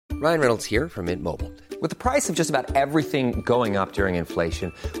Ryan Reynolds here from Mint Mobile. With the price of just about everything going up during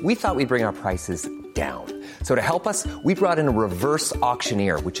inflation, we thought we'd bring our prices down. So to help us, we brought in a reverse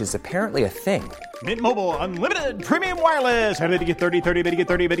auctioneer, which is apparently a thing. Mint Mobile Unlimited Premium Wireless. How to get 30, 30, bit to get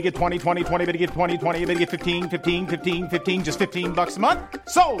 30, bit to get 20, 20, 20, bit to get 20, 20, bit to get 15, 15, 15, 15, just $15 a month?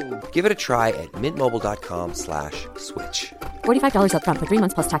 Sold! Give it a try at mintmobile.com/switch. $45 up front for 3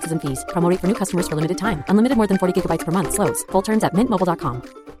 months plus taxes and fees. Promo rate for new customers for limited time. Unlimited more than 40 gigabytes per month. Slows full terms at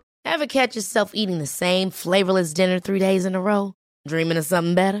mintmobile.com. Ever catch yourself eating the same flavorless dinner 3 days in a row? Dreaming of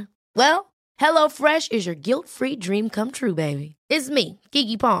something better? Well, HelloFresh is your guilt-free dream come true, baby. It's me,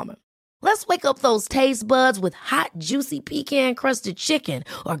 Keke Palmer. Let's wake up those taste buds with hot, juicy pecan-crusted chicken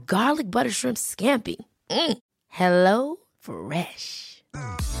or garlic butter shrimp scampi. Hello Fresh.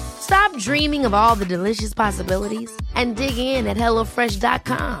 Stop dreaming of all the delicious possibilities and dig in at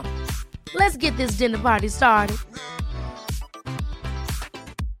HelloFresh.com. Let's get this dinner party started.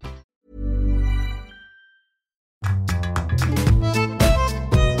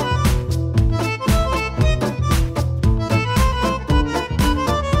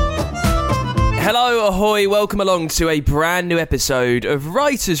 Hello, ahoy, welcome along to a brand new episode of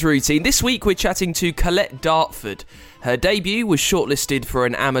Writer's Routine. This week we're chatting to Colette Dartford. Her debut was shortlisted for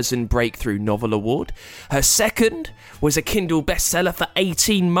an Amazon Breakthrough Novel Award. Her second was a Kindle bestseller for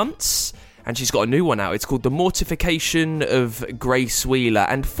 18 months. And she's got a new one out. It's called The Mortification of Grace Wheeler.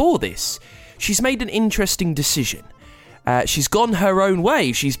 And for this, she's made an interesting decision. She's gone her own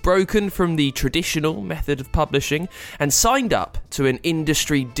way. She's broken from the traditional method of publishing and signed up to an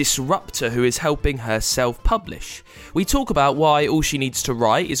industry disruptor who is helping her self-publish. We talk about why all she needs to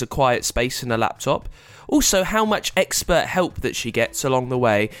write is a quiet space and a laptop, also how much expert help that she gets along the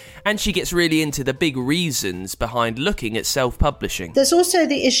way, and she gets really into the big reasons behind looking at self-publishing. There's also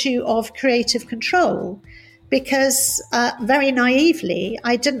the issue of creative control. Because very naively,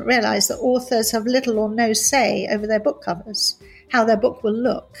 I didn't realise that authors have little or no say over their book covers, how their book will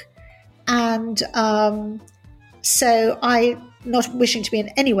look. And so not wishing to be in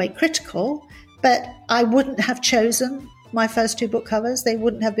any way critical, but I wouldn't have chosen my first two book covers. They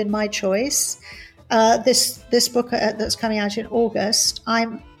wouldn't have been my choice. This book that's coming out in August,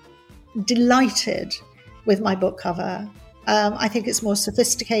 I'm delighted with my book cover. I think it's more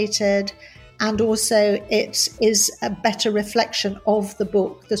sophisticated. And also it is a better reflection of the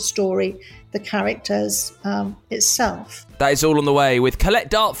book, the story, the characters itself. That is all on the way with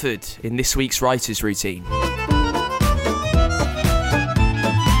Colette Dartford in this week's Writer's Routine.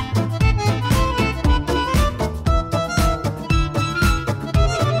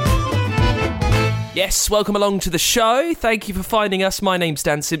 Yes, welcome along to the show. Thank you for finding us. My name's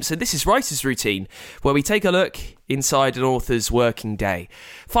Dan Simpson. This is Writer's Routine, where we take a look inside an author's working day,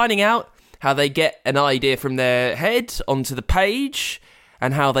 finding out how they get an idea from their head onto the page,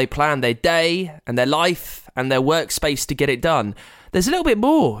 and how they plan their day and their life and their workspace to get it done. There's a little bit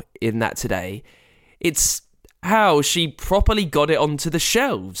more in that today. It's how she properly got it onto the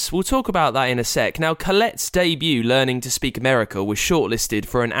shelves. We'll talk about that in a sec. Now, Colette's debut, Learning to Speak America, was shortlisted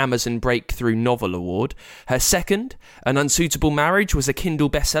for an Amazon Breakthrough Novel Award. Her second, An Unsuitable Marriage, was a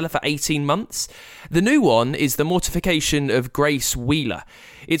Kindle bestseller for 18 months. The new one is The Mortification of Grace Wheeler.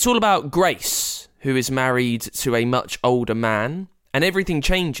 It's all about Grace, who is married to a much older man, and everything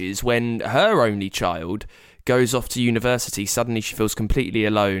changes when her only child goes off to university. Suddenly she feels completely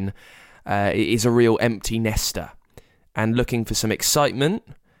alone. Is a real empty nester and looking for some excitement,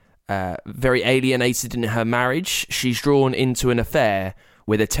 very alienated in her marriage. She's drawn into an affair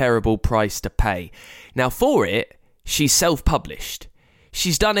with a terrible price to pay. Now for it, she's self-published.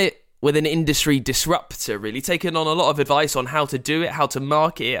 She's done it with an industry disruptor, really, taken on a lot of advice on how to do it, how to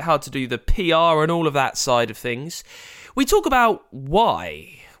market it, how to do the PR and all of that side of things. We talk about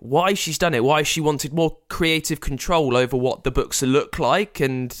why she's done it, why she wanted more creative control over what the books look like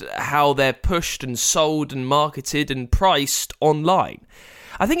and how they're pushed and sold and marketed and priced online.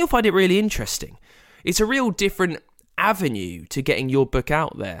 I think you'll find it really interesting. It's a real different avenue to getting your book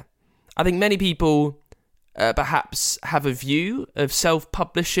out there. I think many people perhaps have a view of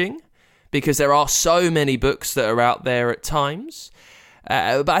self-publishing because there are so many books that are out there at times.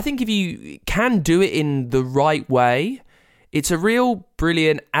 But I think if you can do it in the right way, it's a real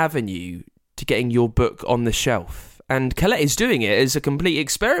brilliant avenue to getting your book on the shelf. And Colette is doing it as a complete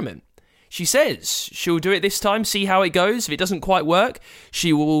experiment. She says she'll do it this time, see how it goes. If it doesn't quite work,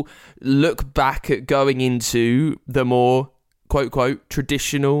 she will look back at going into the more, quote-quote,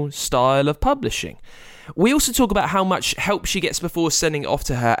 traditional style of publishing. We also talk about how much help she gets before sending it off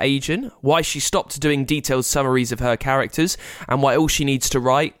to her agent, why she stopped doing detailed summaries of her characters, and why all she needs to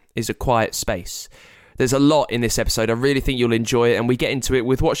write is a quiet space. There's a lot in this episode. I really think you'll enjoy it, and we get into it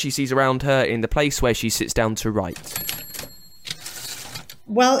with what she sees around her in the place where she sits down to write.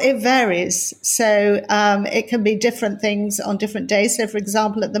 Well, it varies. So it can be different things on different days. So, for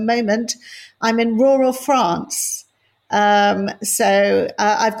example, at the moment, I'm in rural France. I've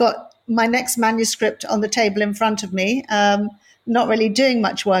got my next manuscript on the table in front of me, not really doing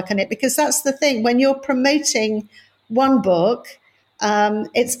much work on it, because that's the thing. When you're promoting one book,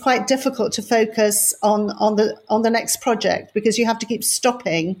 it's quite difficult to focus on the next project, because you have to keep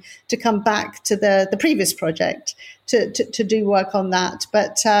stopping to come back to the previous project to do work on that.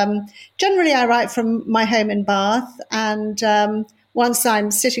 But generally, I write from my home in Bath, and once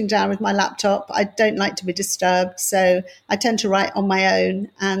I'm sitting down with my laptop, I don't like to be disturbed, so I tend to write on my own,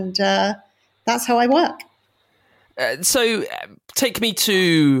 and that's how I work. So take me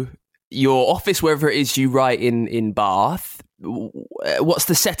to your office, wherever it is you write in Bath. What's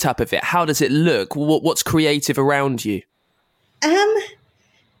the setup of it? How does it look? What's creative around you?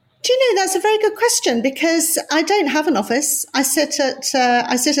 Do you know, that's a very good question, because I don't have an office. I sit at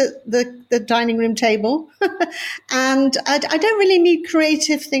the dining room table, and I don't really need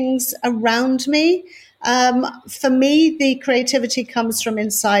creative things around me. For me, the creativity comes from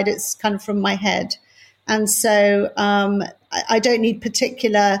inside. It's kind of from my head. And so I don't need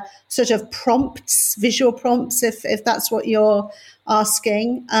particular sort of prompts, visual prompts, if that's what you're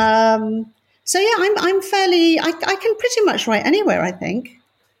asking. So yeah, I'm fairly, I can pretty much write anywhere, I think.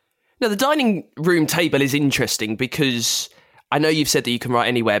 Now, the dining room table is interesting because I know you've said that you can write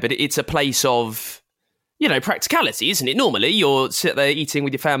anywhere, but it's a place of, practicality, isn't it? Normally, you're sit there eating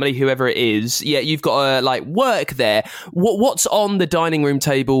with your family, whoever it is. Yeah, you've got to work there. What's on the dining room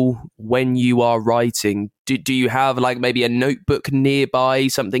table when you are writing? Do you have maybe a notebook nearby,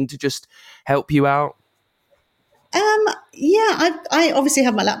 something to just help you out? Yeah, I obviously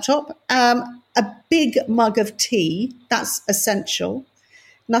have my laptop, a big mug of tea. That's essential.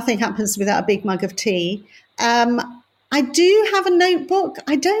 Nothing happens without a big mug of tea. I do have a notebook.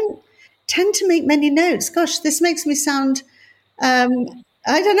 I don't tend to make many notes. Gosh, this makes me sound, I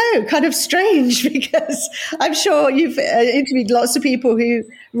don't know, kind of strange, because I'm sure you've interviewed lots of people who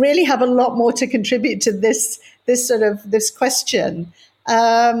really have a lot more to contribute to this question.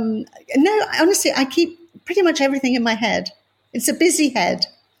 No, honestly, I keep pretty much everything in my head. It's a busy head.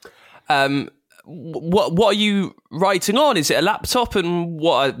 What are you writing on? Is it a laptop? And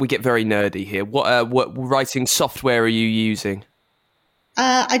we get very nerdy here. What writing software are you using?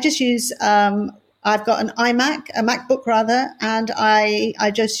 I just use, I've got an iMac, a MacBook rather, and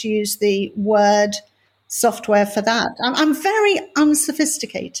I just use the Word software for that. I'm very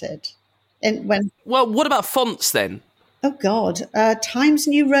unsophisticated. Well, what about fonts then? Oh God, Times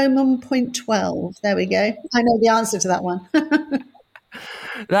New Roman .12. There we go. I know the answer to that one.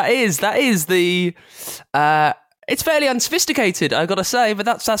 That is the. It's fairly unsophisticated, I gotta say, but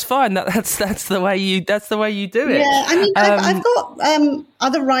that's fine. That's the way you do it. Yeah, I mean, I've got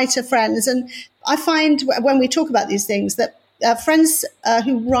other writer friends, and I find when we talk about these things that friends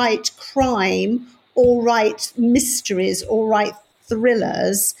who write crime or write mysteries or write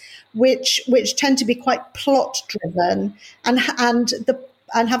thrillers, which tend to be quite plot driven and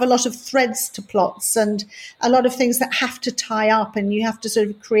have a lot of threads to plots and a lot of things that have to tie up, and you have to sort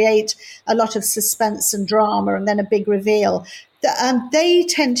of create a lot of suspense and drama and then a big reveal. They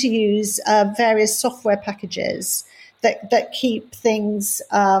tend to use various software packages that keep things,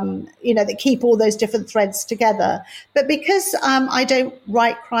 that keep all those different threads together. But because I don't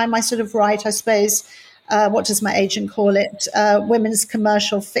write crime, I sort of write, I suppose, what does my agent call it? Women's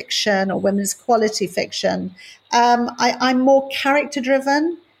commercial fiction or women's quality fiction. I'm more character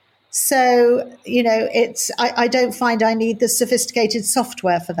driven. So, I don't find I need the sophisticated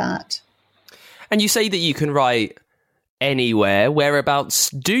software for that. And you say that you can write anywhere. Whereabouts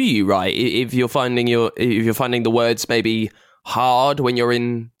do you write? If you're finding the words maybe hard when you're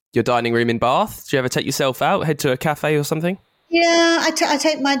in your dining room in Bath, do you ever take yourself out, head to a cafe or something? Yeah, I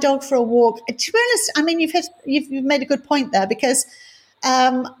take my dog for a walk. To be honest, I mean, you've made a good point there, because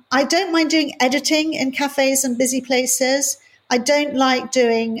I don't mind doing editing in cafes and busy places. I don't like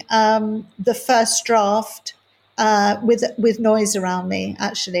doing the first draft with noise around me.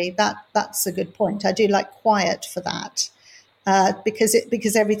 Actually, that's a good point. I do like quiet for that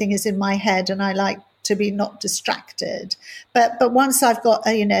because everything is in my head, and I like to be not distracted. But once I've got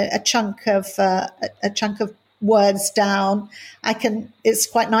a chunk of words down, it's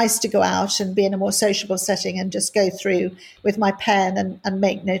quite nice to go out and be in a more sociable setting and just go through with my pen and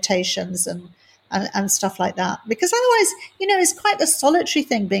make notations and stuff like that, because otherwise it's quite a solitary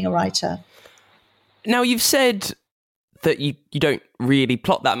thing being a writer. Now, you've said that you don't really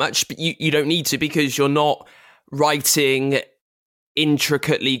plot that much, but you don't need to, because you're not writing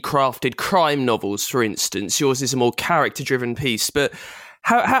intricately crafted crime novels, for instance. Yours is a more character-driven piece. But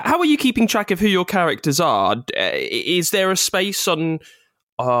how are you keeping track of who your characters are? Is there a space on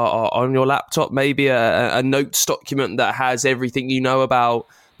your laptop, maybe a notes document that has everything you know about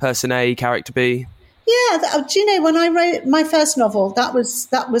person A, character B? Yeah, do you know, when I wrote my first novel, that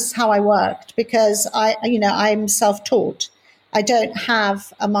was how I worked, because I'm self-taught. I don't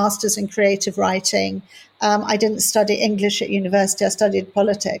have a master's in creative writing. I didn't study English at university. I studied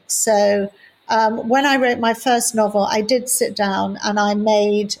politics. So when I wrote my first novel, I did sit down and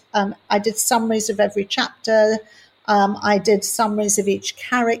I did summaries of every chapter. I did summaries of each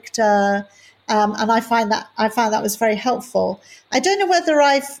character, and I found that was very helpful. I don't know whether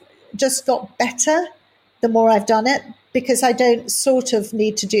I've just got better the more I've done it, because I don't sort of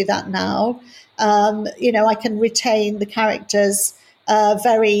need to do that now. I can retain the characters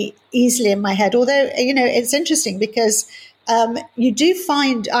very easily in my head. Although, it's interesting because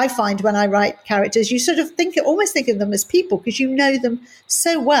I find when I write characters, you sort of almost think of them as people, because you know them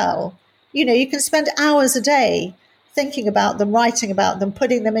so well. You can spend hours a day thinking about them, writing about them,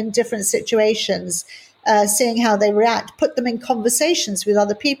 putting them in different situations, seeing how they react, put them in conversations with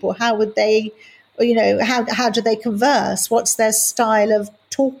other people. How would they, how do they converse? What's their style of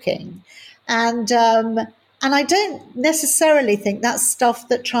talking? And I don't necessarily think that's stuff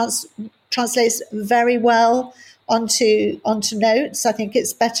that translates very well onto notes. I think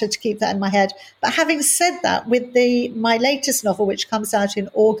it's better to keep that in my head. But having said that, with my latest novel, which comes out in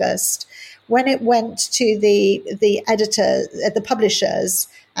August, when it went to the editor, the publishers,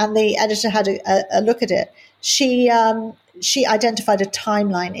 and the editor had a look at it, she identified a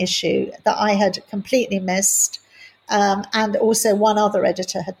timeline issue that I had completely missed, and also one other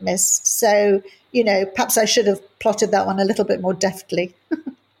editor had missed. So, perhaps I should have plotted that one a little bit more deftly.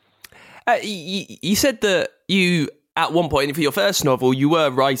 You said that you, at one point for your first novel, you were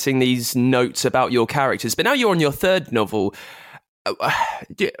writing these notes about your characters, but now you're on your third novel.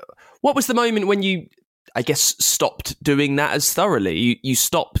 What was the moment when you, I guess, stopped doing that as thoroughly? You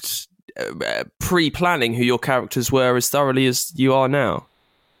stopped pre-planning who your characters were as thoroughly as you are now?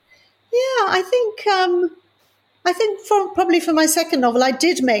 Yeah, I think probably for my second novel, I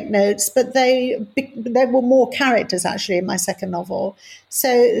did make notes, but there were more characters actually in my second novel.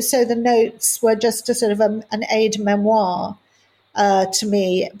 So the notes were just a sort of an aide memoir to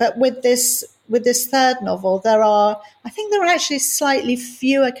me. But with this third novel, I think there are actually slightly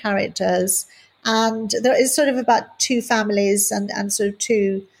fewer characters, and there is sort of about two families and sort of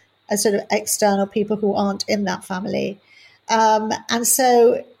two sort of external people who aren't in that family. And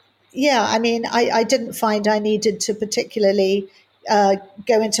so, yeah, I mean, I didn't find I needed to particularly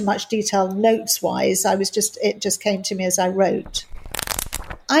go into much detail notes-wise. It just came to me as I wrote.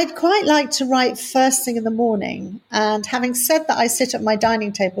 I'd quite like to write first thing in the morning. And having said that, I sit at my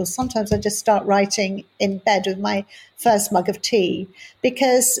dining table. Sometimes I just start writing in bed with my first mug of tea,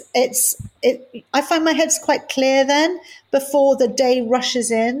 because I find my head's quite clear then, before the day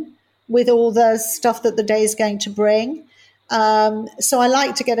rushes in with all the stuff that the day is going to bring. So I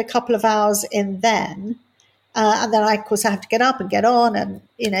like to get a couple of hours in then. And then, of course, I have to get up and get on and,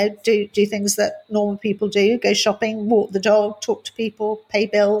 do things that normal people do, go shopping, walk the dog, talk to people, pay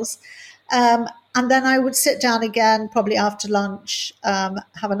bills. And then I would sit down again, probably after lunch, have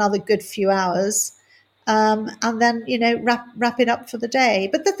another good few hours, and then, wrap it up for the day.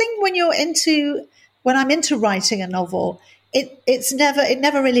 But the thing when I'm into writing a novel, it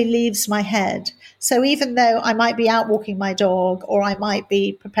never really leaves my head. So even though I might be out walking my dog or I might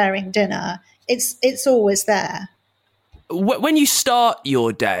be preparing dinner, it's always there. When you start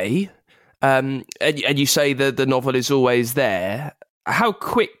your day, and you say that the novel is always there, how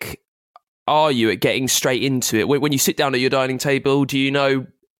quick are you at getting straight into it? When you sit down at your dining table, do you know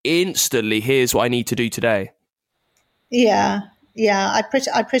instantly, here's what I need to do today? Yeah,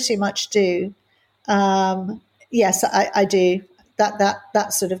 I pretty much do. Yes, I do.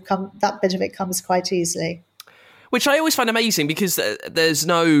 That sort of that bit of it comes quite easily. Which I always find amazing, because there's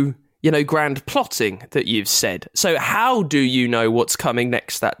no, grand plotting that you've said. So how do you know what's coming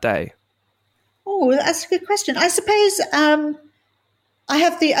next that day? Oh, that's a good question. I suppose I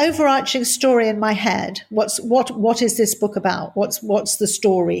have the overarching story in my head. What is this book about? What's the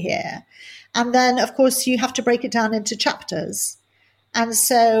story here? And then, of course, you have to break it down into chapters. And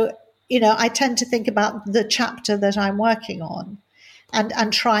so, I tend to think about the chapter that I'm working on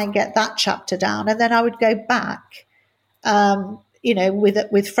and try and get that chapter down. And then I would go back,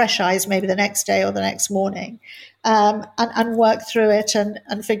 with fresh eyes, maybe the next day or the next morning, and work through it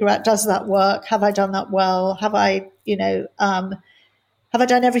and figure out, does that work? Have I done that well? Have I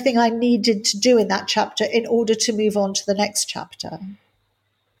done everything I needed to do in that chapter in order to move on to the next chapter?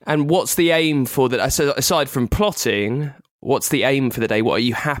 And what's the aim for that? So aside from plotting, what's the aim for the day? What are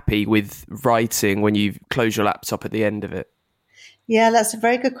you happy with writing when you close your laptop at the end of it? Yeah, that's a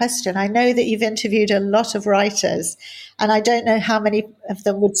very good question. I know that you've interviewed a lot of writers, and I don't know how many of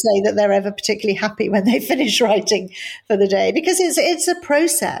them would say that they're ever particularly happy when they finish writing for the day, because it's a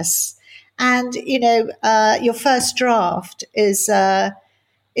process. And, your first draft is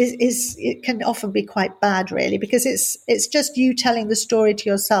it can often be quite bad, really, because it's just you telling the story to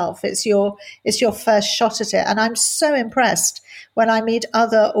yourself. It's your first shot at it. And I'm so impressed when I meet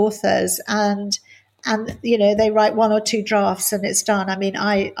other authors and they write one or two drafts and it's done. I mean,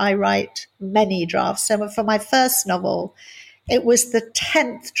 I write many drafts. So for my first novel, it was the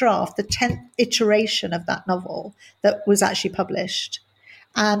 10th draft, the 10th iteration of that novel that was actually published.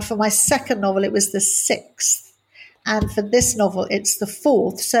 And for my second novel, it was the 6th. And for this novel, it's the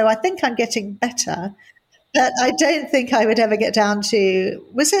 4th. So I think I'm getting better. But I don't think I would ever get down to,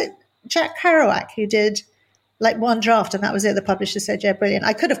 was it Jack Kerouac who did like one draft and that was it? The publisher said, yeah, brilliant.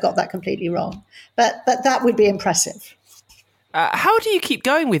 I could have got that completely wrong, but that would be impressive. How do you keep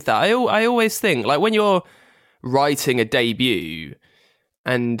going with that? I always think, like, when you're writing a debut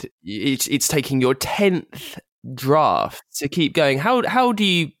and it's taking your 10th draft to keep going, how do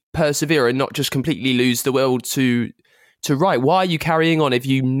you persevere and not just completely lose the will to write? Why are you carrying on if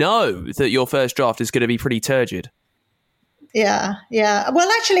you know that your first draft is going to be pretty turgid? Yeah. Well,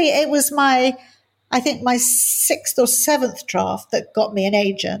 actually, it was my 6th or 7th draft that got me an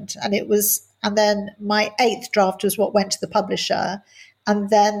agent, and then my 8th draft was what went to the publisher, and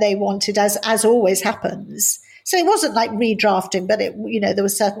then they wanted, as always happens. So it wasn't like redrafting, but there were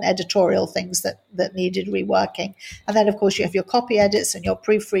certain editorial things that needed reworking, and then of course you have your copy edits and your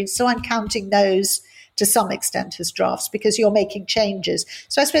proofreads. So I'm counting those to some extent as drafts because you're making changes.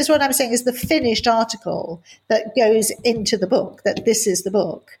 So I suppose what I'm saying is the finished article that goes into the book, that this is the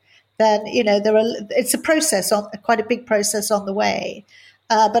book. Then, it's a process, quite a big process on the way.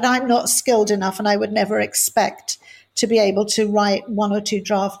 But I'm not skilled enough, and I would never expect to be able to write one or two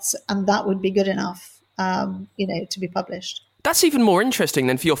drafts, and that would be good enough, to be published. That's even more interesting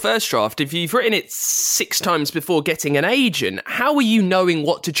than for your first draft. If you've written it 6 times before getting an agent, how are you knowing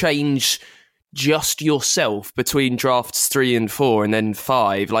what to change just yourself between drafts 3 and 4 and then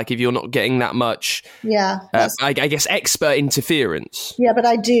 5? Like, if you're not getting that much, I guess, expert interference. Yeah, but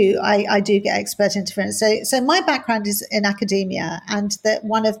I do get expert interference. So my background is in academia, and that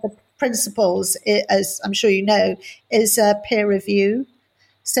one of the principles, as I'm sure you know, is peer review.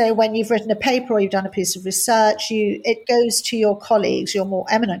 So when you've written a paper or you've done a piece of research, it goes to your colleagues, your more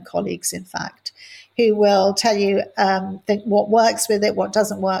eminent colleagues, in fact, who will tell you what works with it, what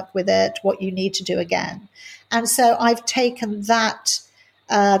doesn't work with it, what you need to do again. And so I've taken that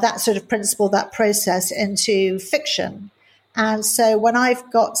sort of principle, that process, into fiction. And so when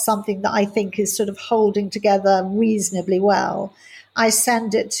I've got something that I think is sort of holding together reasonably well, I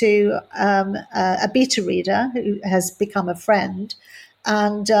send it to a beta reader who has become a friend.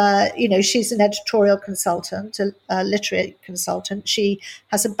 And, she's an editorial consultant, a literary consultant. She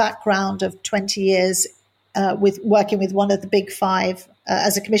has a background of 20 years with working with one of the big 5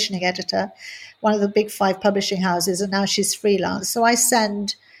 as a commissioning editor, one of the big 5 publishing houses, and now she's freelance. So I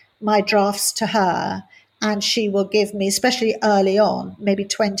send my drafts to her, and she will give me, especially early on, maybe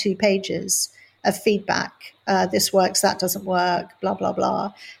 20 pages of feedback. This works, that doesn't work, blah, blah,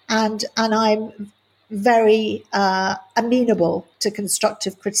 blah. And I'm very amenable to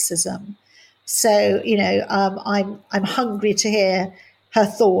constructive criticism. So, I'm hungry to hear her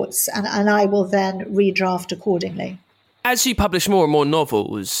thoughts, and I will then redraft accordingly. As you publish more and more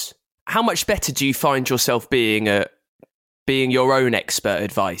novels, how much better do you find yourself being your own expert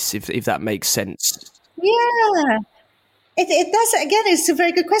advice, if that makes sense? Yeah. It does. Again, it's a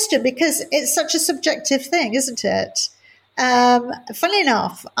very good question because it's such a subjective thing, isn't it? Funnily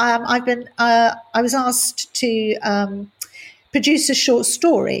enough, I was asked to produce a short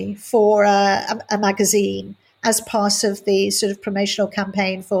story for a magazine as part of the sort of promotional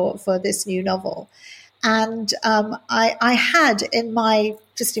campaign for this new novel. And I had in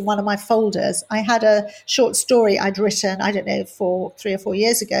one of my folders, I had a short story I'd written, I don't know, 3 or 4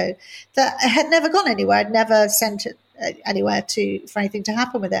 years ago that had never gone anywhere. I'd never sent it anywhere for anything to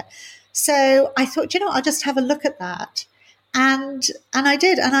happen with it. So I thought, I'll just have a look at that. And I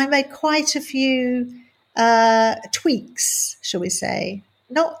did, and I made quite a few tweaks, shall we say,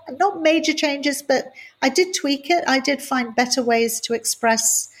 not major changes, but I did tweak it. I did find better ways to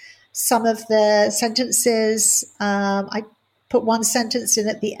express some of the sentences. I put one sentence in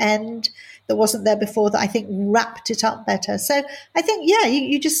at the end that wasn't there before that I think wrapped it up better. So I think,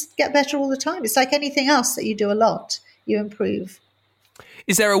 you just get better all the time. It's like anything else that you do a lot, you improve.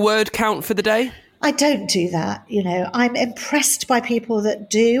 Is there a word count for the day? I don't do that. I'm impressed by people that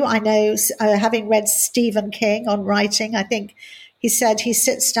do. I know, having read Stephen King on writing, I think he said he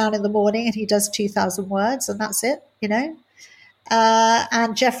sits down in the morning and he does 2,000 words and that's it,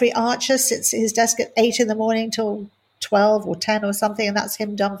 And Jeffrey Archer sits at his desk at 8 in the morning till 12 or 10 or something, and that's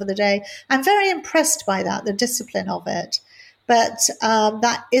him done for the day. I'm very impressed by that, the discipline of it. But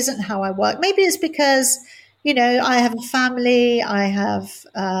that isn't how I work. Maybe it's because, I have a family, I have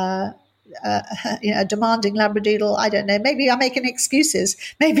a demanding Labradoodle. I don't know. Maybe I'm making excuses.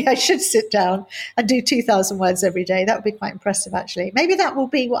 Maybe I should sit down and do 2,000 words every day. That would be quite impressive, actually. Maybe that will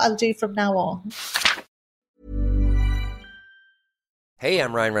be what I'll do from now on. Hey,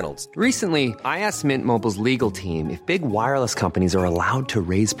 I'm Ryan Reynolds. Recently, I asked Mint Mobile's legal team if big wireless companies are allowed to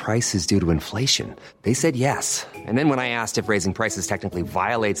raise prices due to inflation. They said yes. And then when I asked if raising prices technically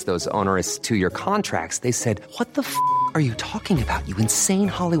violates those onerous 2-year contracts, they said, "What the f*** are you talking about, you insane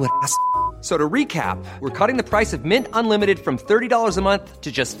Hollywood ass?" So to recap, we're cutting the price of Mint Unlimited from $30 a month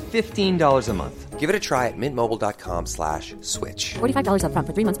to just $15 a month. Give it a try at mintmobile.com/switch. $45 up front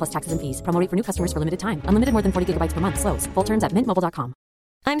for 3 months plus taxes and fees. Promo rate for new customers for limited time. Unlimited more than 40 gigabytes per month. Slows full terms at mintmobile.com.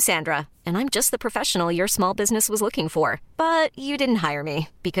 I'm Sandra, and I'm just the professional your small business was looking for. But you didn't hire me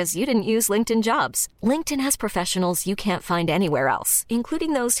because you didn't use LinkedIn Jobs. LinkedIn has professionals you can't find anywhere else,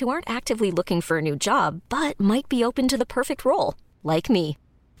 including those who aren't actively looking for a new job, but might be open to the perfect role, like me.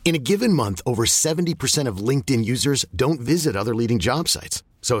 In a given month, over 70% of LinkedIn users don't visit other leading job sites.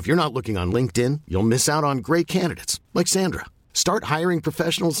 So if you're not looking on LinkedIn, you'll miss out on great candidates like Sandra. Start hiring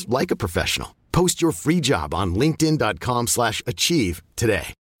professionals like a professional. Post your free job on linkedin.com/achieve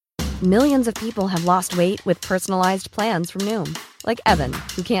today. Millions of people have lost weight with personalized plans from Noom. Like Evan,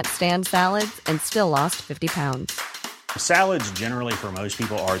 who can't stand salads and still lost 50 pounds. Salads generally for most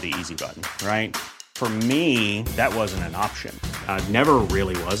people are the easy button, right? For me, that wasn't an option. I never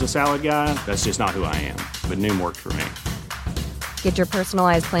really was a salad guy. That's just not who I am. But Noom worked for me. Get your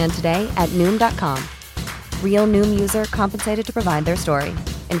personalized plan today at Noom.com. Real Noom user compensated to provide their story.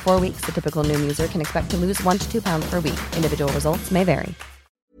 In 4 weeks, the typical Noom user can expect to lose 1 to 2 pounds per week. Individual results may vary.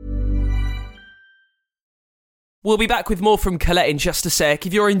 We'll be back with more from Colette in just a sec.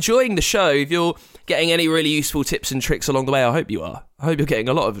 If you're enjoying the show, if you're getting any really useful tips and tricks along the way, I hope you are. I hope you're getting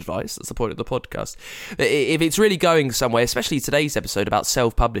a lot of advice. That's the point of the podcast. If it's really going somewhere, especially today's episode about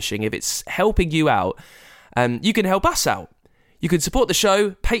self-publishing, if it's helping you out, you can help us out. You can support the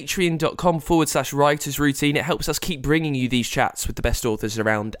show, patreon.com/writers routine. It helps us keep bringing you these chats with the best authors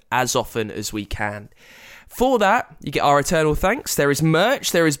around as often as we can. For that, you get our eternal thanks. There is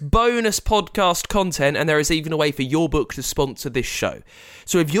merch, there is bonus podcast content, and there is even a way for your book to sponsor this show.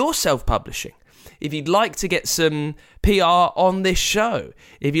 So if you're self-publishing, if you'd like to get some PR on this show,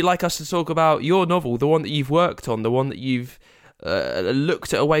 if you'd like us to talk about your novel, the one that you've worked on, the one that you've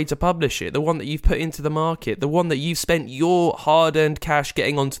looked at a way to publish it, the one that you've put into the market, the one that you've spent your hard-earned cash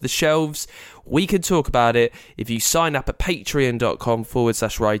getting onto the shelves, we can talk about it if you sign up at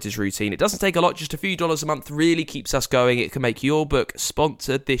patreon.com/writers routine. It doesn't take a lot, just a few dollars a month really keeps us going. It can make your book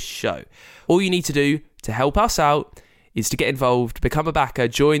sponsor this show. All you need to do to help us out is to get involved, become a backer,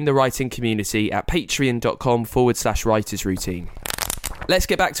 join the writing community at patreon.com/writers routine. Let's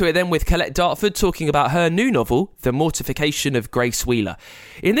get back to it then with Colette Dartford talking about her new novel, The Mortification of Grace Wheeler.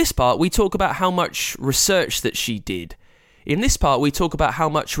 In this part, we talk about how much research that she did. In this part, we talk about how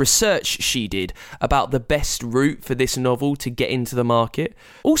much research she did about the best route for this novel to get into the market.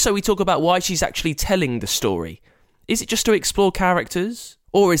 Also, we talk about why she's actually telling the story. Is it just to explore characters,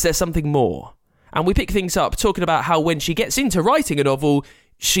 or is there something more? And we pick things up talking about how when she gets into writing a novel,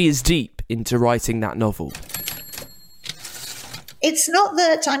 she is deep into writing that novel. It's not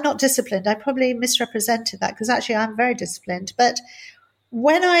that I'm not disciplined. I probably misrepresented that because actually I'm very disciplined. But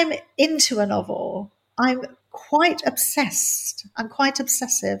when I'm into a novel, I'm quite obsessed. I'm quite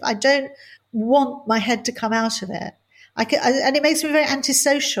obsessive. I don't want my head to come out of it. And it makes me very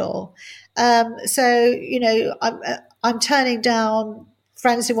antisocial. So, I'm turning down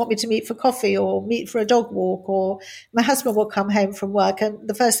friends who want me to meet for coffee or meet for a dog walk, or my husband will come home from work and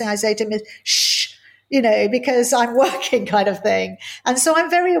the first thing I say to him is, shh, because I'm working kind of thing. And so I'm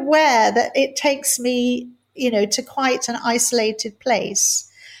very aware that it takes me, to quite an isolated place.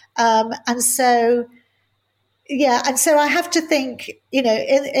 And so I have to think,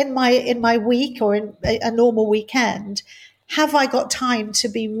 in my week or in a normal weekend, have I got time to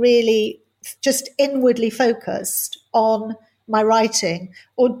be really just inwardly focused on my writing,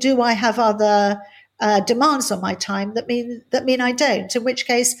 or do I have other demands on my time that mean I don't? In which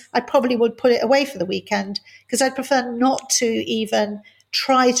case, I probably would put it away for the weekend, because I'd prefer not to even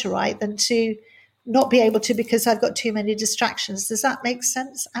try to write than to not be able to because I've got too many distractions. Does that make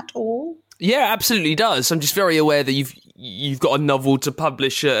sense at all? Yeah, absolutely does. I'm just very aware that you've got a novel to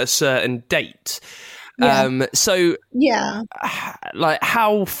publish at a certain date. Yeah. So yeah, like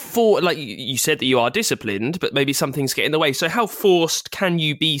like you said that you are disciplined, but maybe some things get in the way. So how forced can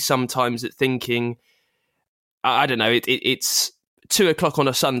you be sometimes at thinking, I don't know, it's 2:00 on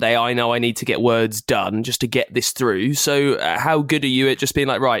a Sunday, I know I need to get words done just to get this through. So how good are you at just being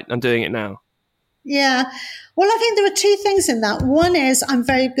like, right, I'm doing it now? Yeah. Well, I think there are two things in that. One is I'm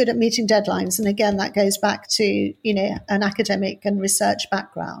very good at meeting deadlines. And again, that goes back to, an academic and research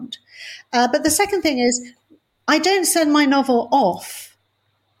background. But the second thing is I don't send my novel off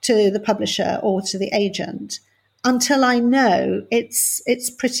to the publisher or to the agent until I know it's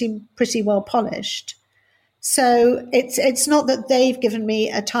pretty well polished. So it's not that they've given me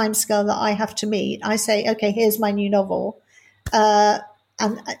a timescale that I have to meet. I say, okay, here's my new novel.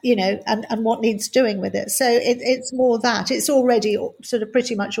 And what needs doing with it. So it's more that it's already sort of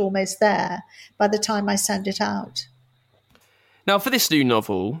pretty much almost there by the time I send it out. Now, for this new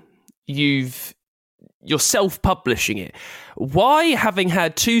novel, you're self-publishing it. Why, having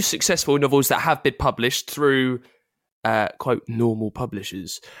had two successful novels that have been published through, quote, normal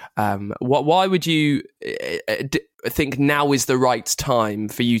publishers, why would you think now is the right time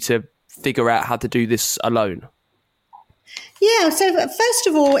for you to figure out how to do this alone? Yeah, so first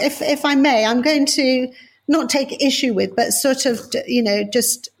of all, if I may, I'm going to not take issue with, but sort of,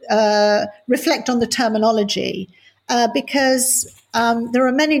 just reflect on the terminology, because there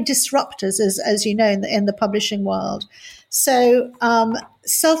are many disruptors, as you know, in the publishing world. So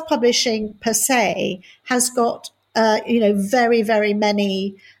self-publishing per se has got, very, very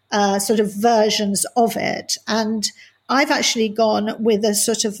many sort of versions of it. And I've actually gone with a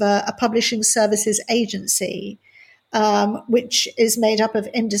sort of a publishing services agency, which is made up of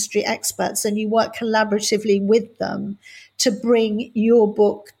industry experts, and you work collaboratively with them to bring your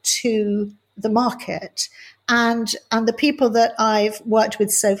book to the market. And the people that I've worked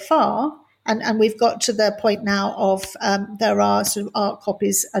with so far, and we've got to the point now of there are sort of art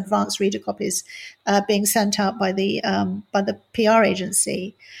copies, advanced reader copies being sent out by the PR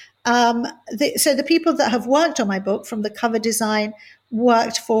agency. So the people that have worked on my book, from the cover design,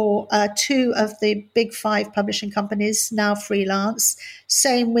 worked for two of the big 5 publishing companies, now freelance.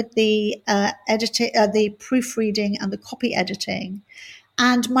 Same with the editing, the proofreading and the copy editing.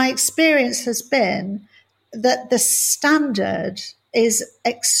 And my experience has been that the standard is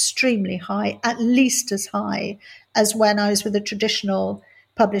extremely high, at least as high as when I was with a traditional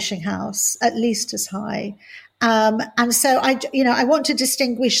publishing house, at least as high. And so I want to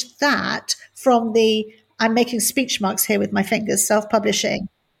distinguish that from I'm making speech marks here with my fingers, self-publishing,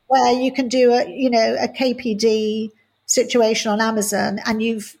 where you can do a KPD situation on Amazon, and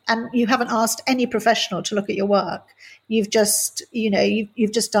you haven't asked any professional to look at your work. You've just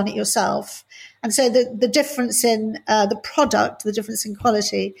done it yourself. And so the difference in the product, the difference in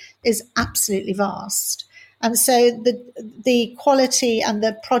quality is absolutely vast. And so the quality and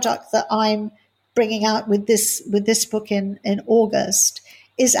the product that I'm bringing out with this book in August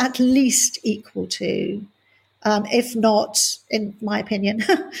is at least equal to, if not, in my opinion,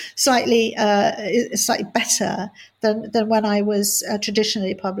 slightly better than when I was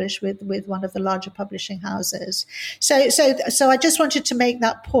traditionally published with one of the larger publishing houses. So I just wanted to make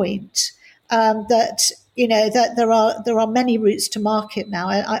that point, that there are many routes to market now.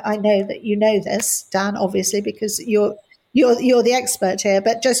 I know that you know this, Dan, obviously, because you're the expert here,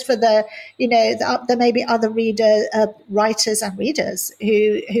 but just for there may be other writers and readers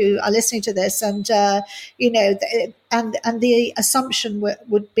who are listening to this, and and the assumption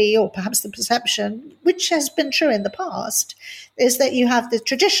would be, or perhaps the perception, which has been true in the past, is that you have the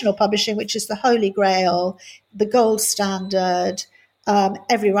traditional publishing, which is the holy grail, the gold standard,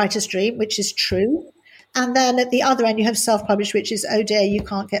 every writer's dream, which is true. And then at the other end, you have self-published, which is, oh dear, you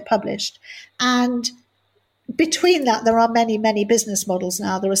can't get published. And between that, there are many, many business models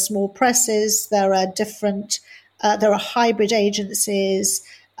now. There are small presses. There are there are hybrid agencies.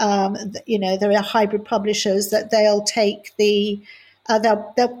 There are hybrid publishers that they'll take the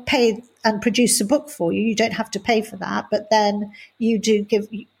they'll pay and produce a book for you. You don't have to pay for that, but then you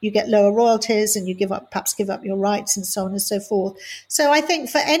get lower royalties, and you perhaps give up your rights, and so on and so forth. So I think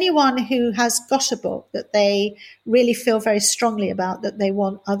for anyone who has got a book that they really feel very strongly about, that they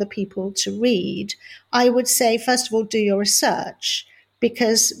want other people to read, I would say, first of all, do your research.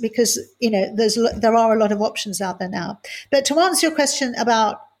 Because there are a lot of options out there now. But to answer your question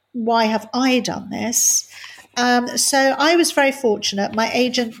about why have I done this, so I was very fortunate. My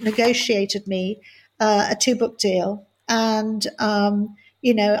agent negotiated me a 2-book deal, and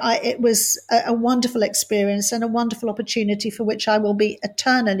it was a wonderful experience and a wonderful opportunity for which I will be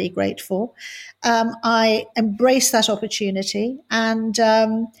eternally grateful. I embraced that opportunity, and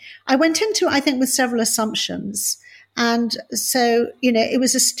I went into it, I think, with several assumptions. And so, it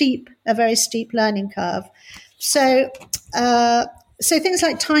was a very steep learning curve. So things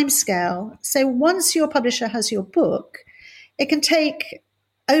like timescale. So once your publisher has your book, it can take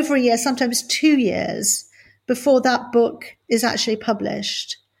over a year, sometimes 2 years, before that book is actually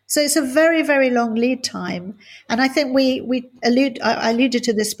published. So it's a very, very long lead time. And I think I alluded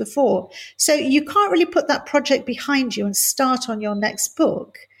to this before. So you can't really put that project behind you and start on your next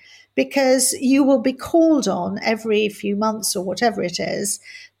book, because you will be called on every few months or whatever it is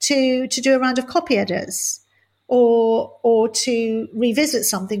to do a round of copy edits, or to revisit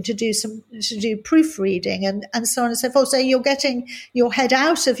something, to do proofreading and so on and so forth. So you're getting your head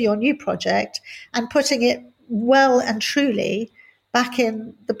out of your new project and putting it well and truly back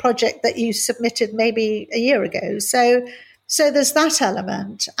in the project that you submitted maybe a year ago. So there's that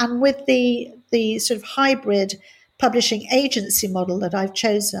element. And with the sort of hybrid publishing agency model that I've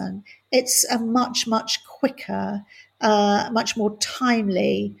chosen, it's a much, much quicker, much more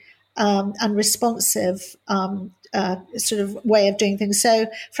timely and responsive sort of way of doing things. So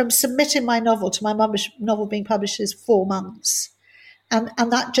from submitting my novel to my novel being published is 4 months. And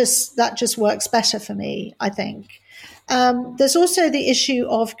that just works better for me, I think. There's also the issue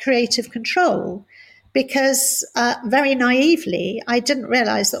of creative control, because very naively, I didn't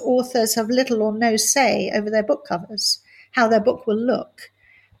realize that authors have little or no say over their book covers, how their book will look.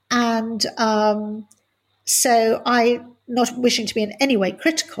 And so not wishing to be in any way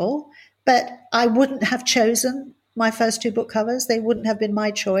critical, but I wouldn't have chosen my first 2 book covers. They wouldn't have been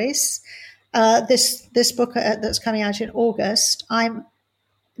my choice. This book that's coming out in August, I'm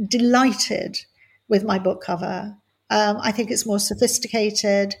delighted with my book cover. I think it's more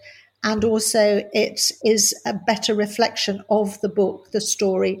sophisticated, and also it is a better reflection of the book, the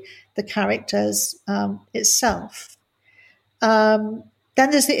story, the characters itself. Then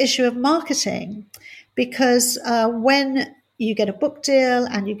there's the issue of marketing, because when you get a book deal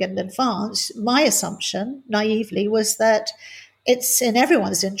and you get an advance, my assumption, naively, was that it's in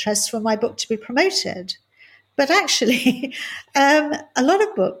everyone's interest for my book to be promoted. But actually, a lot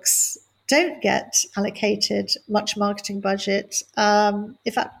of books don't get allocated much marketing budget. In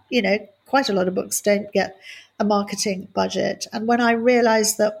fact, quite a lot of books don't get a marketing budget. And when I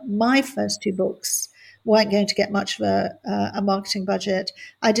realized that my first 2 books weren't going to get much of a marketing budget,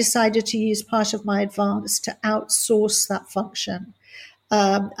 I decided to use part of my advance to outsource that function.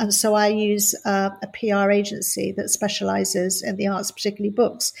 And so I use a PR agency that specializes in the arts, particularly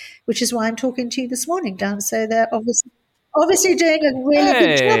books, which is why I'm talking to you this morning, Dan. So they're obviously doing a really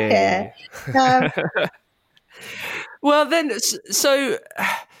good job here. Well, then, so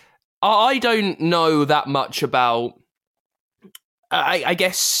I don't know that much about, I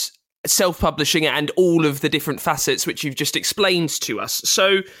guess, self-publishing and all of the different facets which you've just explained to us.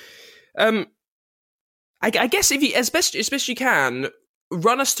 So I guess if you, as best you can,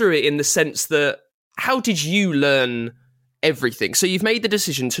 run us through it in the sense that, how did you learn everything? So you've made the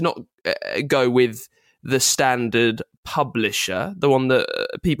decision to not go with the standard publisher, the one that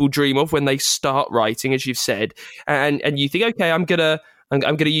people dream of when they start writing, as you've said, and you think, okay, I'm gonna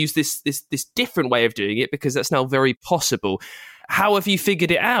use this different way of doing it because that's now very possible. How have you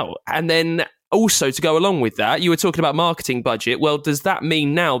figured it out? And then also, to go along with that, you were talking about marketing budget. Well, does that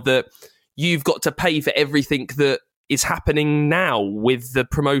mean now that you've got to pay for everything that is happening now with the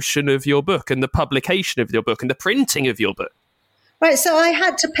promotion of your book and the publication of your book and the printing of your book? Right, so I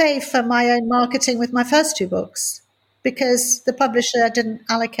had to pay for my own marketing with my first 2 books because the publisher didn't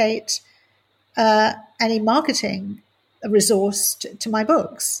allocate any marketing resource to my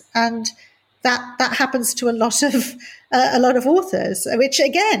books, and that happens to a lot of authors. Which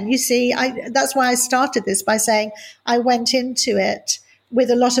again, you see, that's why I started this by saying I went into it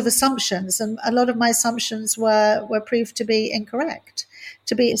with a lot of assumptions, and a lot of my assumptions were proved to be incorrect,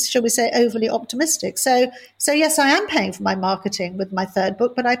 to be, shall we say, overly optimistic. So yes, I am paying for my marketing with my 3rd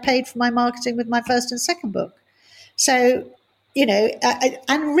book, but I paid for my marketing with my 1st and 2nd book. So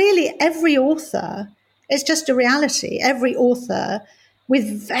and really every author, it's just a reality. Every author,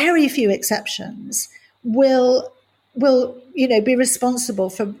 with very few exceptions, will be responsible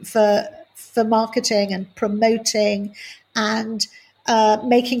for marketing and promoting and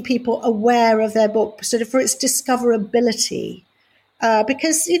making people aware of their book, sort of for its discoverability.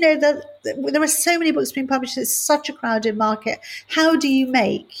 Because, there are so many books being published. It's such a crowded market. How do you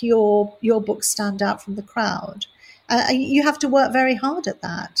make your book stand out from the crowd? You have to work very hard at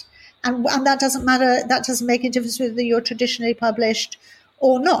that. And that doesn't matter. That doesn't make a difference whether you're traditionally published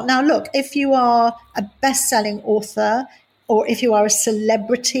or not. Now, look, if you are a best-selling author, or if you are a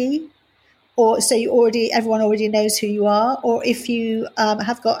celebrity, or so everyone already knows who you are, or if you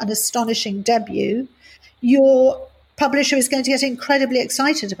have got an astonishing debut, your publisher is going to get incredibly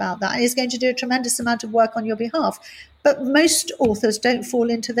excited about that and is going to do a tremendous amount of work on your behalf. But most authors don't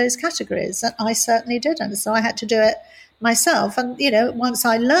fall into those categories, and I certainly didn't. So I had to do it myself. And, once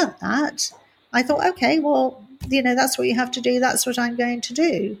I learned that, I thought, okay, well, that's what you have to do. That's what I'm going to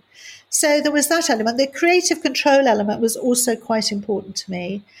do. So there was that element. The creative control element was also quite important to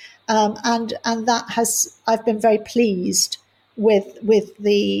me. And that I've been very pleased with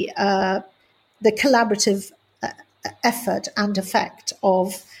the collaborative effort and effect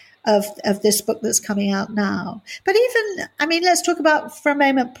of this book that's coming out now. But let's talk about for a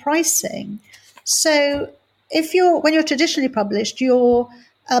moment pricing. So when you're traditionally published, your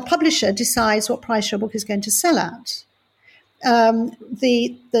publisher decides what price your book is going to sell at.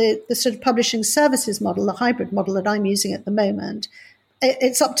 The sort of publishing services model, the hybrid model that I'm using at the moment,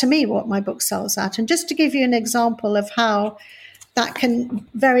 it's up to me what my book sells at. And just to give you an example of how that can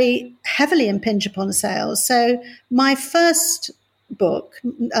very heavily impinge upon sales. So my first book,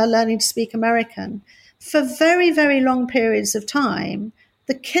 Learning to Speak American, for very, very long periods of time,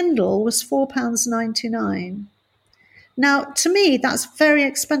 the Kindle was £4.99. Now, to me, that's very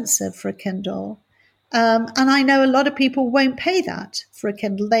expensive for a Kindle. And I know a lot of people won't pay that for a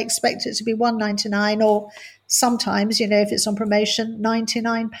Kindle. They expect it to be £1.99 or sometimes, if it's on promotion,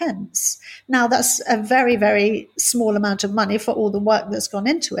 99 pence. Now, that's a very, very small amount of money for all the work that's gone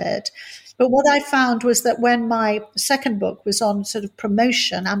into it. But what I found was that when my second book was on sort of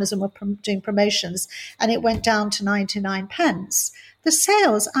promotion, Amazon were doing promotions, and it went down to 99 pence, the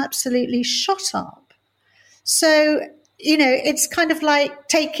sales absolutely shot up. So, it's kind of like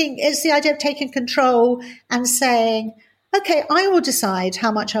it's the idea of taking control and saying, okay, I will decide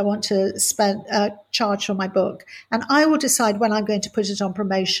how much I want to charge for my book, and I will decide when I'm going to put it on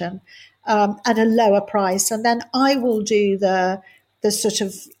promotion at a lower price, and then I will do the sort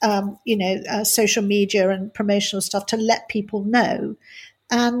of social media and promotional stuff to let people know.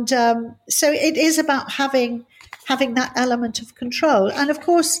 And so it is about having that element of control. And of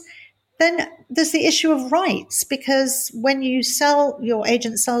course, then there's the issue of rights, because when you your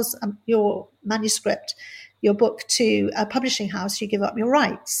agent sells your manuscript, your book, to a publishing house, you give up your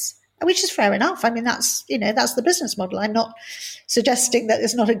rights, which is fair enough. That's the business model. I'm not suggesting that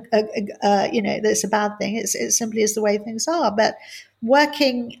it's not that it's a bad thing. It simply is the way things are. But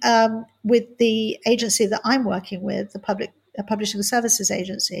working with the agency that I'm working with, the Publishing Services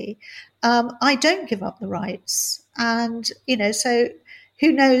Agency, I don't give up the rights, and so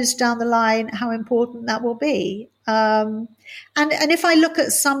who knows down the line how important that will be. And if I look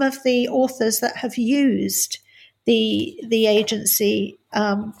at some of the authors that have used the agency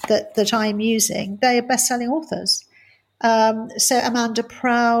that I'm using, they are best-selling authors. So Amanda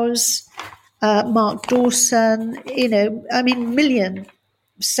Prowse, Mark Dawson,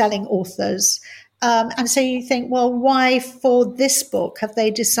 million-selling authors. And so you think, well, why for this book have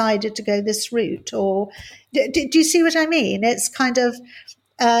they decided to go this route? Or do you see what I mean? It's kind of,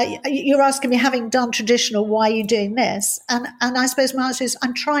 you're asking me, having done traditional, why are you doing this? And I suppose my answer is,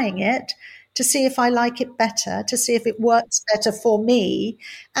 I'm trying it to see if I like it better, to see if it works better for me.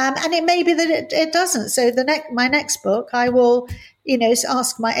 And it may be that it doesn't. So my next book, I will,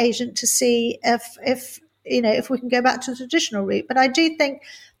 ask my agent to see if we can go back to the traditional route. But I do think,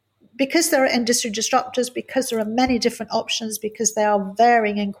 because there are industry disruptors, because there are many different options, because they are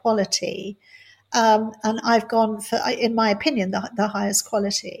varying in quality, and I've gone for, in my opinion, the highest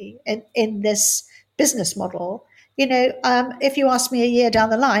quality in this business model. If you ask me a year down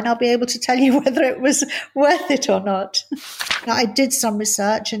the line, I'll be able to tell you whether it was worth it or not. Now, I did some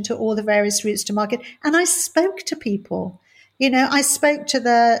research into all the various routes to market, and I spoke to people. I spoke to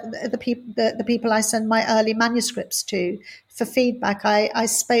the people I send my early manuscripts to for feedback. I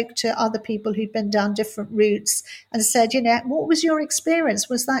spoke to other people who'd been down different routes and said, what was your experience?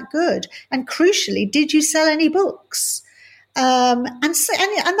 Was that good? And crucially, did you sell any books? And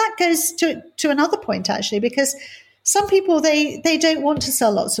that goes to another point, actually, because some people, they don't want to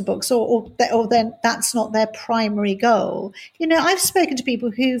sell lots of books, or then that's not their primary goal. I've spoken to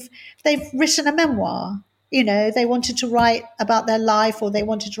people they've written a memoir. They wanted to write about their life, or they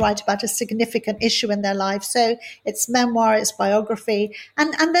wanted to write about a significant issue in their life. So it's memoir, it's biography,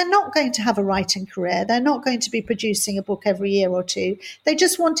 and they're not going to have a writing career. They're not going to be producing a book every year or two. They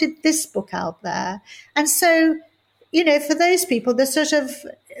just wanted this book out there. And so, for those people,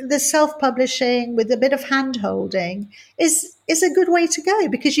 the self-publishing with a bit of hand-holding is a good way to go,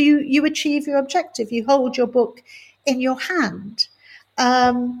 because you achieve your objective. You hold your book in your hand.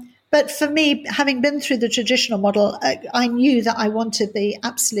 But for me, having been through the traditional model, I knew that I wanted the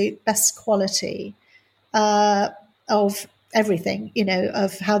absolute best quality of everything,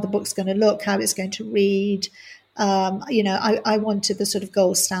 of how the book's going to look, how it's going to read. I wanted the sort of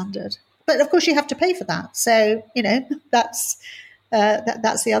gold standard. But of course, you have to pay for that. So, that's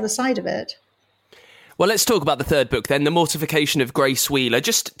the other side of it. Well, let's talk about the third book then, The Mortification of Grace Wheeler.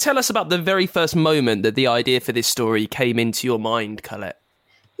 Just tell us about the very first moment that the idea for this story came into your mind, Colette.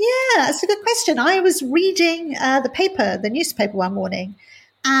 Yeah, that's a good question. I was reading the newspaper one morning,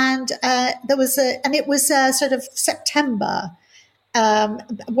 and it was sort of September,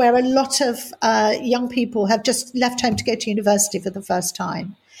 where a lot of young people have just left home to go to university for the first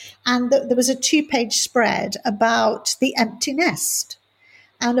time. And there was a 2-page spread about the empty nest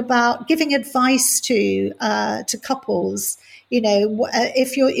and about giving advice to couples.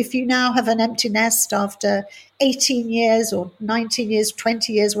 If you now have an empty nest after 18 years or 19 years,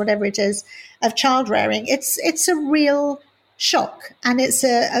 20 years, whatever it is, of child rearing, it's a real shock, and it's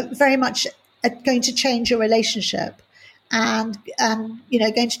a very much going to change your relationship and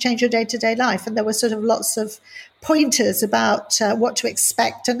going to change your day-to-day life. And there were sort of lots of pointers about what to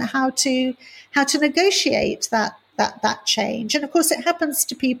expect and how to negotiate that change. And of course, it happens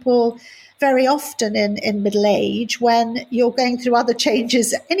to people very often in middle age when you're going through other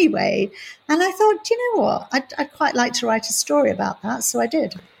changes anyway. And I thought, you know what, I'd quite like to write a story about that. So I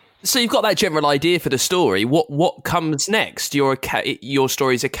did. So you've got that general idea for the story. What comes next? Your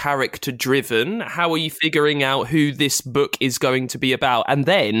stories are character driven. How are you figuring out who this book is going to be about, and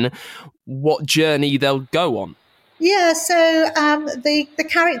then what journey they'll go on? Yeah, so the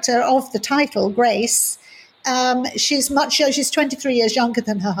character of the title, Grace, she's 23 years younger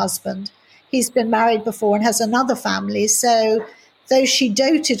than her husband. He's been married before and has another family. So though she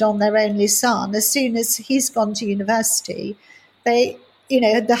doted on their only son, as soon as he's gone to university, the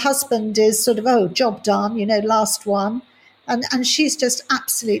husband is sort of, job done, last one. And she's just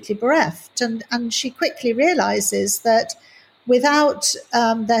absolutely bereft. And she quickly realizes that without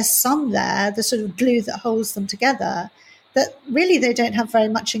their son there, the sort of glue that holds them together, that really they don't have very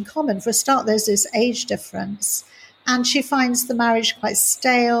much in common. For a start, there's this age difference. And she finds the marriage quite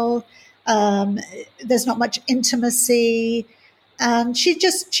stale. There's not much intimacy. And she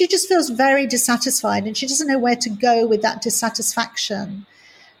just feels very dissatisfied, and she doesn't know where to go with that dissatisfaction.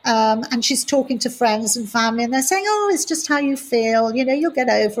 And she's talking to friends and family, and they're saying, it's just how you feel, you'll get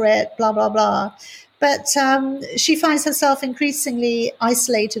over it, blah, blah, blah. But she finds herself increasingly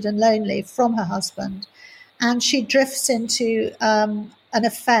isolated and lonely from her husband. And she drifts into an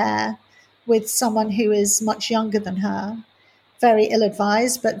affair with someone who is much younger than her, very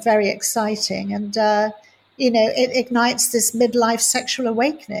ill-advised, but very exciting. And, it ignites this midlife sexual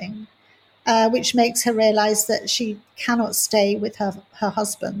awakening, which makes her realize that she cannot stay with her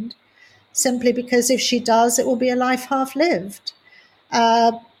husband, simply because if she does, it will be a life half-lived.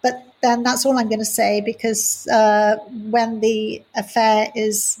 But then that's all I'm going to say, because when the affair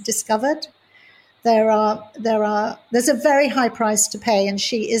is discovered, there's a very high price to pay, and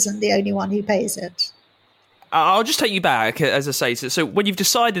she isn't the only one who pays it. I'll just take you back, as I say. So when you've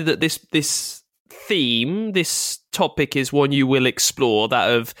decided that this theme, this topic is one you will explore, that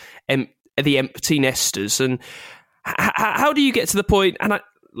of the empty nesters, and how do you get to the point, and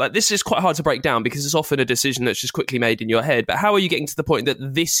this is quite hard to break down because it's often a decision that's just quickly made in your head, but how are you getting to the point that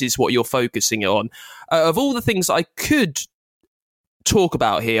this is what you're focusing on? Of all the things I could talk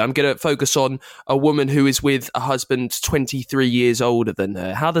about here, I'm going to focus on a woman who is with a husband 23 years older than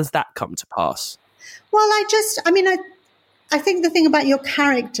her. How does that come to pass? Well, I think the thing about your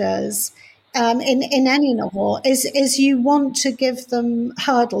characters in any novel is you want to give them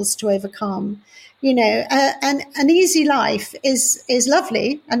hurdles to overcome. And an easy life is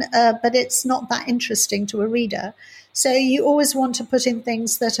lovely, but it's not that interesting to a reader. So you always want to put in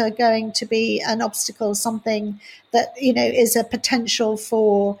things that are going to be an obstacle, something that is a potential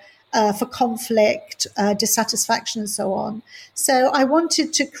for conflict, dissatisfaction, and so on. So I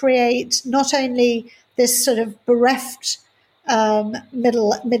wanted to create not only this sort of bereft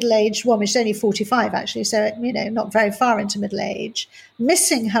middle-aged woman. She's only 45, actually, so, not very far into middle age,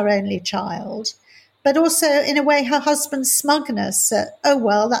 missing her only child, but also, in a way, her husband's smugness that, oh,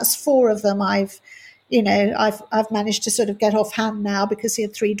 well, that's 4 of them I've managed to sort of get off hand now, because he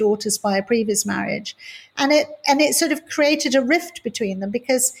had 3 daughters by a previous marriage. And it sort of created a rift between them,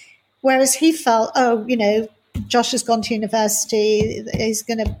 because whereas he felt, Josh has gone to university, he's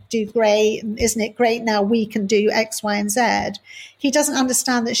going to do great, and isn't it great now we can do X, Y, and Z? He doesn't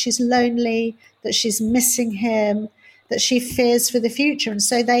understand that she's lonely, that she's missing him, that she fears for the future. And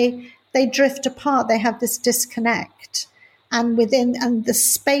so they drift apart. They have this disconnect. And the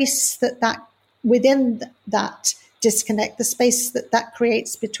space within that disconnect, the space that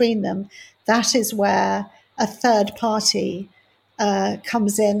creates between them, that is where a third party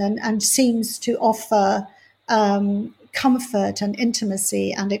comes in and seems to offer comfort and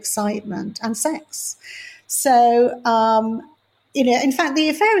intimacy and excitement and sex. So, in fact, the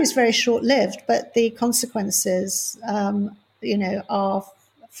affair is very short-lived, but the consequences, are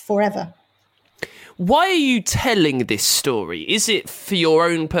forever. Why are you telling this story? Is it for your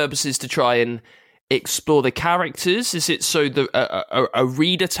own purposes to try and explore the characters? Is it so that a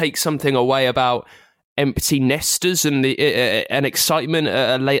reader takes something away about empty nesters and an excitement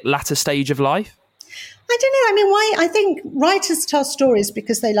at a latter stage of life? I don't know. I mean, why? I think writers tell stories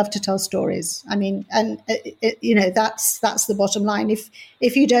because they love to tell stories. I mean, and that's the bottom line.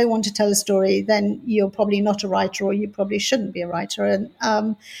 If you don't want to tell a story, then you're probably not a writer, or you probably shouldn't be a writer. And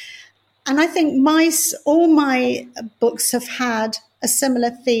I think all my books have had a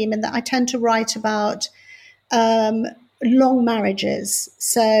similar theme, in that I tend to write about long marriages.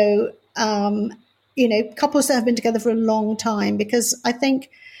 So couples that have been together for a long time, because I think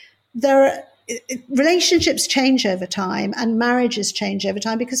relationships change over time and marriages change over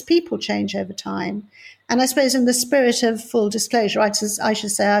time because people change over time. And I suppose, in the spirit of full disclosure, I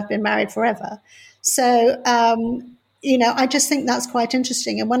should say I've been married forever. So, I just think that's quite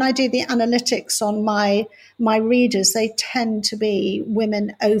interesting. And when I do the analytics on my readers, they tend to be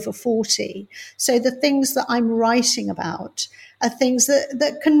women over 40. So the things that I'm writing about are things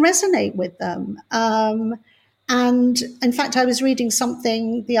that can resonate with them. And in fact, I was reading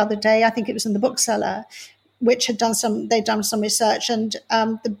something the other day, I think it was in the Bookseller, which they'd done some research, and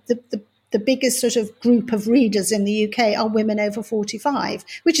the biggest sort of group of readers in the UK are women over 45,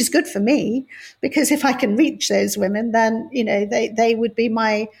 which is good for me, because if I can reach those women, then, they would be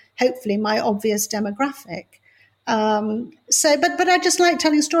hopefully my obvious demographic. But I just like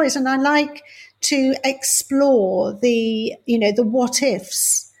telling stories, and I like to explore the what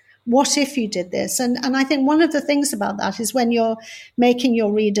ifs. What if you did this? And I think one of the things about that is, when you're making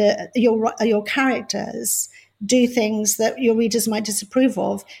your reader, your characters do things that your readers might disapprove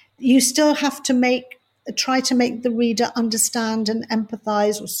of, you still have to try to make the reader understand and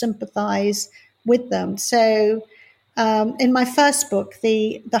empathize or sympathize with them. So in my first book,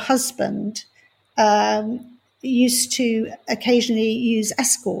 the husband used to occasionally use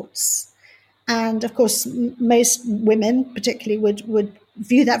escorts. And of course, most women particularly would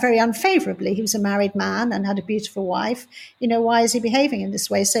view that very unfavorably. He was a married man and had a beautiful wife. Why is he behaving in this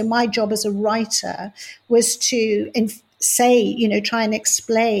way? So my job as a writer was to try and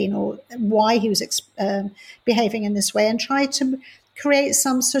explain why he was behaving in this way, and try to create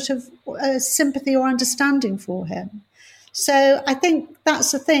some sort of sympathy or understanding for him. So I think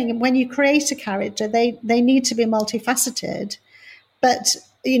that's the thing. When you create a character, they need to be multifaceted, but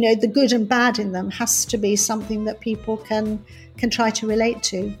the good and bad in them has to be something that people can try to relate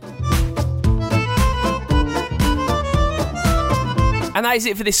to. And that is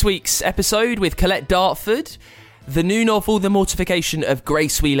it for this week's episode with Colette Dartford. The new novel, The Mortification of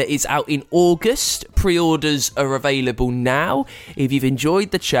Grace Wheeler, is out in August. Pre-orders are available now. If you've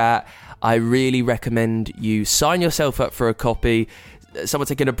enjoyed the chat, I really recommend you sign yourself up for a copy. Someone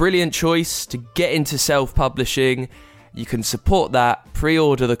taking a brilliant choice to get into self-publishing. You can support that.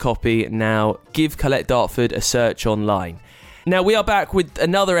 Pre-order the copy now. Give Colette Dartford a search online. Now, we are back with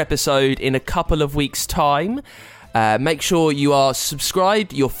another episode in a couple of weeks' time. Make sure you are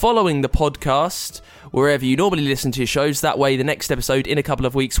subscribed, you're following the podcast wherever you normally listen to your shows. That way, the next episode in a couple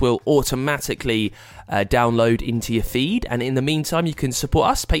of weeks will automatically download into your feed. And in the meantime, you can support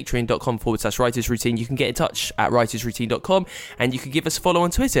us, patreon.com/writersroutine. You can get in touch at writersroutine.com, and you can give us a follow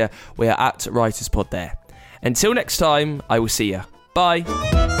on Twitter. We are at WritersPod there. Until next time, I will see you. Bye.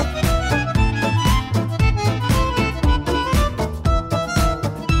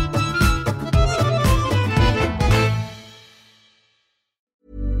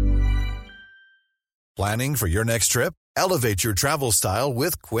 Planning for your next trip? Elevate your travel style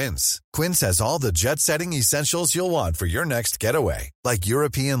with Quince. Quince has all the jet-setting essentials you'll want for your next getaway, like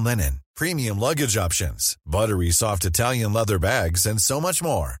European linen, premium luggage options, buttery soft Italian leather bags, and so much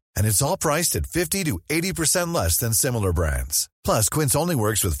more. And it's all priced at 50 to 80% less than similar brands. Plus, Quince only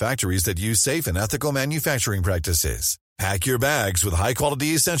works with factories that use safe and ethical manufacturing practices. Pack your bags with high-quality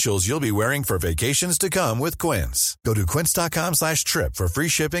essentials you'll be wearing for vacations to come with Quince. Go to quince.com/trip for free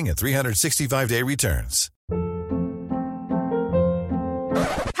shipping and 365-day returns.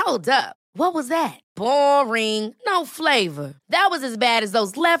 Hold up. What was that? Boring. No flavor. That was as bad as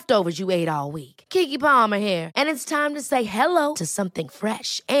those leftovers you ate all week. Keke Palmer here, and it's time to say hello to something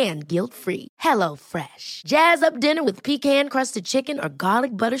fresh and guilt-free. Hello Fresh. Jazz up dinner with pecan-crusted chicken or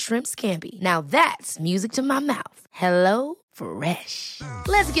garlic butter shrimp scampi. Now that's music to my mouth. Hello Fresh.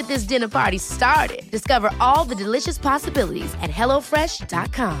 Let's get this dinner party started. Discover all the delicious possibilities at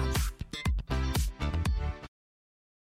HelloFresh.com.